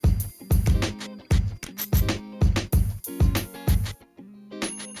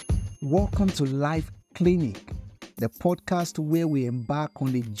Welcome to Life Clinic, the podcast where we embark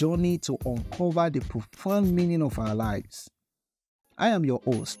on a journey to uncover the profound meaning of our lives. I am your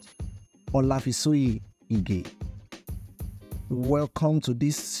host, Olafisoye Ige. Welcome to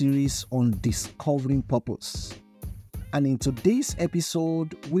this series on discovering purpose. And in today's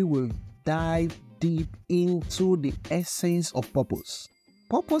episode, we will dive deep into the essence of purpose.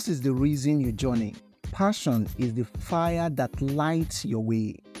 Purpose is the reason you journey. Passion is the fire that lights your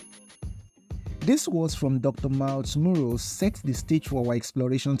way. This words from Dr. Myles Munroe sets the stage for our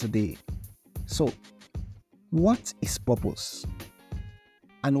exploration today. So, what is purpose?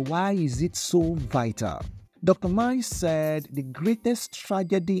 And why is it so vital? Dr. Myles said the greatest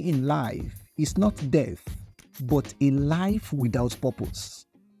tragedy in life is not death, but a life without purpose.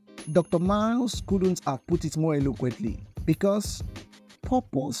 Dr. Myles couldn't have put it more eloquently because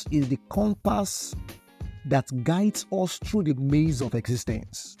purpose is the compass that guides us through the maze of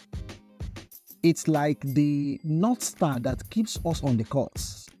existence. It's like the North Star that keeps us on the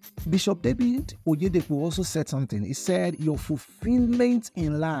course. Bishop David Oyedepo also said something. He said, your fulfillment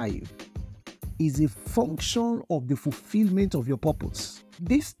in life is a function of the fulfillment of your purpose.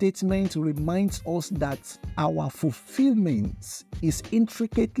 This statement reminds us that our fulfillment is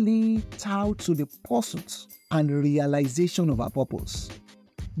intricately tied to the pursuit and realization of our purpose.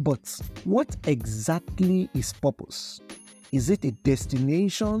 But what exactly is purpose? Is it a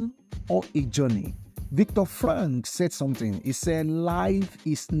destination or a journey? Viktor Frankl said something. He said, life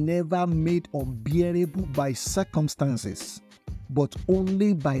is never made unbearable by circumstances, but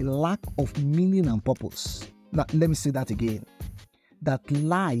only by lack of meaning and purpose. Now, let me say that again. That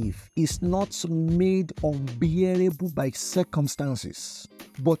life is not made unbearable by circumstances,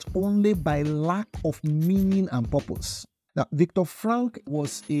 but only by lack of meaning and purpose. Now, Viktor Frankl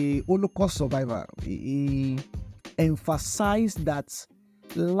was a Holocaust survivor. He emphasized that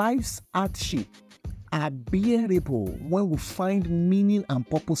life's hardship are bearable when we find meaning and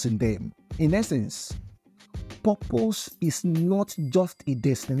purpose in them. In essence, purpose is not just a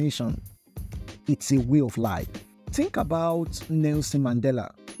destination, it's a way of life. Think about Nelson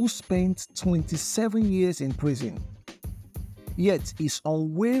Mandela, who spent 27 years in prison. Yet his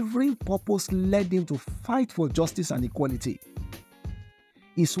unwavering purpose led him to fight for justice and equality.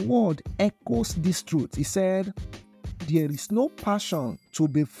 His word echoes this truth. He said, there is no passion to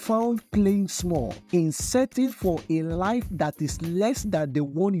be found playing small in searching for a life that is less than the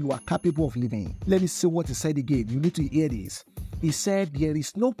one you are capable of living. Let me say what he said again. You need to hear this. He said, there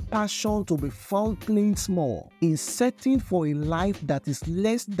is no passion to be found playing small in searching for a life that is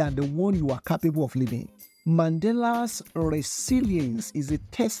less than the one you are capable of living. Mandela's resilience is a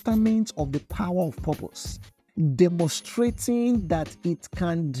testament of the power of purpose, demonstrating that it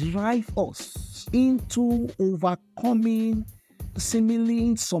can drive us into overcoming seemingly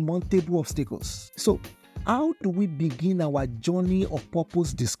insurmountable obstacles. So, how do we begin our journey of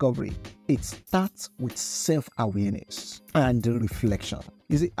purpose discovery? It starts with self-awareness and reflection.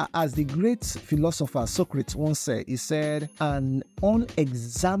 You see, as the great philosopher Socrates once said, he said, an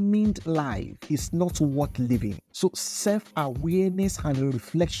unexamined life is not worth living. So self-awareness and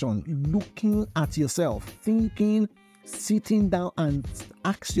reflection, looking at yourself, thinking, sitting down and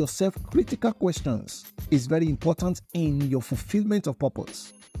ask yourself critical questions is very important in your fulfillment of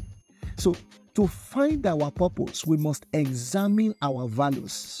purpose. So to find our purpose, we must examine our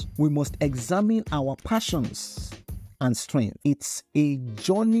values. We must examine our passions and strength. It's a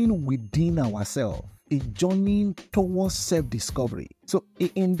journey within ourselves, a journey towards self-discovery. So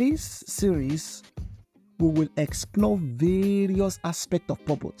in this series, we will explore various aspects of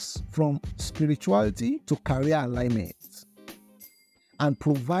purpose, from spirituality to career alignment, and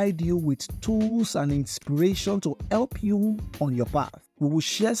provide you with tools and inspiration to help you on your path. We will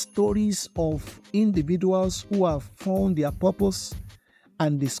share stories of individuals who have found their purpose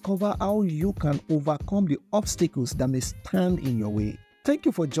and discover how you can overcome the obstacles that may stand in your way. Thank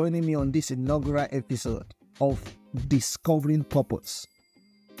you for joining me on this inaugural episode of Discovering Purpose.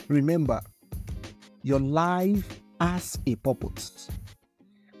 Remember, your life has a purpose,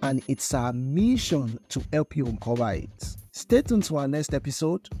 and it's our mission to help you uncover it. Stay tuned to our next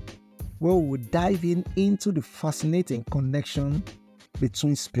episode, where we will dive into the fascinating connection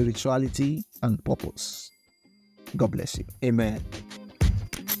between spirituality and purpose. God bless you. Amen.